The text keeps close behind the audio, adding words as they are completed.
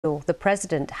The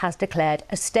president has declared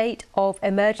a state of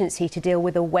emergency to deal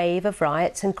with a wave of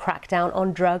riots and crack down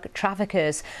on drug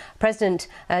traffickers. President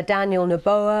Daniel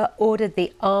Noboa ordered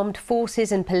the armed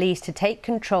forces and police to take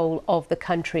control of the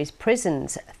country's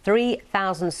prisons.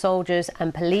 3,000 soldiers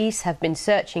and police have been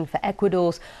searching for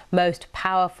Ecuador's most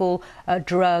powerful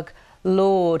drug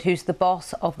lord, who's the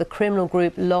boss of the criminal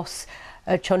group Los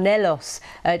Chonelos,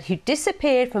 who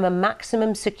disappeared from a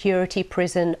maximum security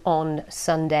prison on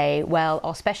Sunday. Well,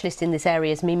 our specialist in this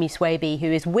area is Mimi Swaby, who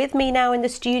is with me now in the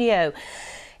studio.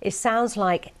 It sounds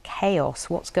like chaos.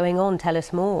 What's going on? Tell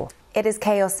us more. It is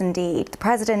chaos indeed. The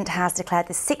president has declared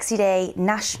the 60-day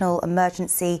national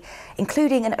emergency,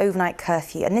 including an overnight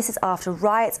curfew. And this is after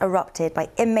riots erupted by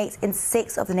inmates in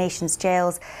 6 of the nation's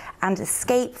jails and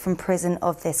escape from prison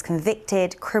of this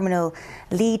convicted criminal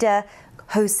leader,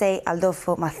 Jose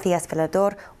Adolfo Macias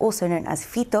Velador, also known as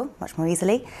Fito, much more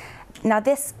easily. Now,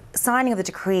 this signing of the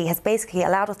decree has basically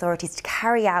allowed authorities to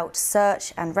carry out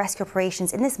search and rescue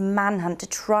operations in this manhunt to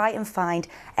try and find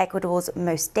Ecuador's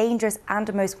most dangerous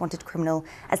and most wanted criminal,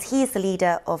 as he is the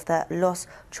leader of the Los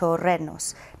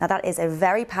Chonelos. Now, that is a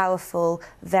very powerful,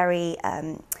 very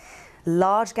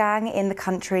large gang in the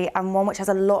country, and one which has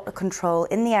a lot of control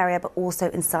in the area but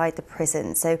also inside the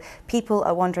prison. So people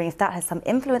are wondering if that has some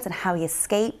influence on how he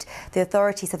escaped. The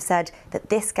authorities have said that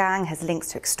this gang has links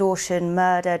to extortion,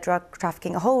 murder, drug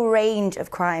trafficking, a whole range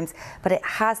of crimes, but it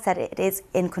has said it is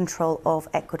in control of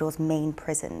Ecuador's main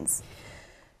prisons.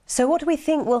 So what do we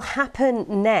think will happen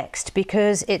next?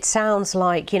 Because it sounds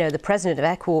like, the president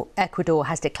of Ecuador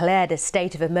has declared a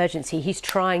state of emergency. He's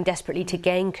trying desperately to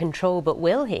gain control, but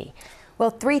will he? Well,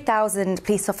 3,000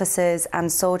 police officers and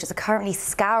soldiers are currently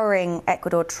scouring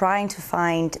Ecuador trying to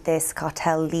find this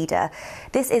cartel leader.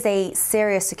 This is a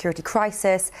serious security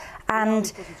crisis,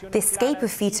 and the escape of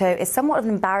Fito is somewhat of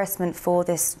an embarrassment for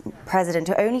this president,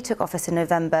 who only took office in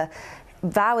November,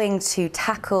 vowing to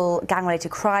tackle gang-related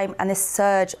crime and this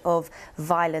surge of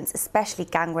violence, especially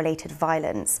gang-related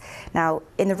violence. Now,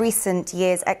 in the recent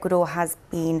years, Ecuador has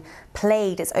been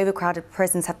plagued, its overcrowded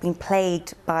prisons have been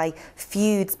plagued by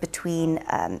feuds between,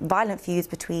 violent feuds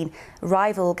between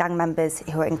rival gang members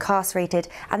who are incarcerated,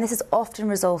 and this has often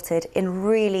resulted in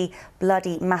really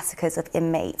bloody massacres of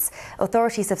inmates.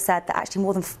 Authorities have said that actually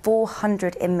more than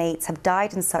 400 inmates have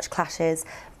died in such clashes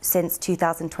since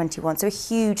 2021, so a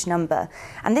huge number.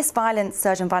 And this violence,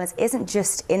 surge in violence, isn't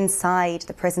just inside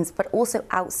the prisons, but also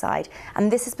outside.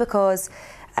 And this is because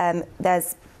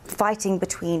there's fighting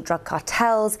between drug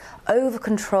cartels over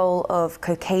control of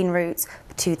cocaine routes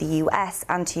to the US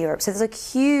and to Europe. So there's a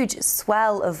huge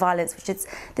swell of violence, which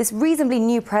this reasonably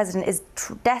new president is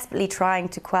desperately trying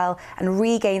to quell and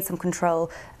regain some control,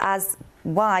 as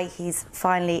why he's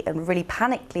finally and really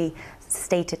panically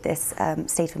stated this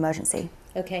state of emergency.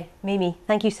 OK, Mimi,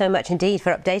 thank you so much indeed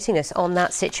for updating us on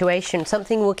that situation.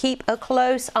 Something we'll keep a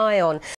close eye on.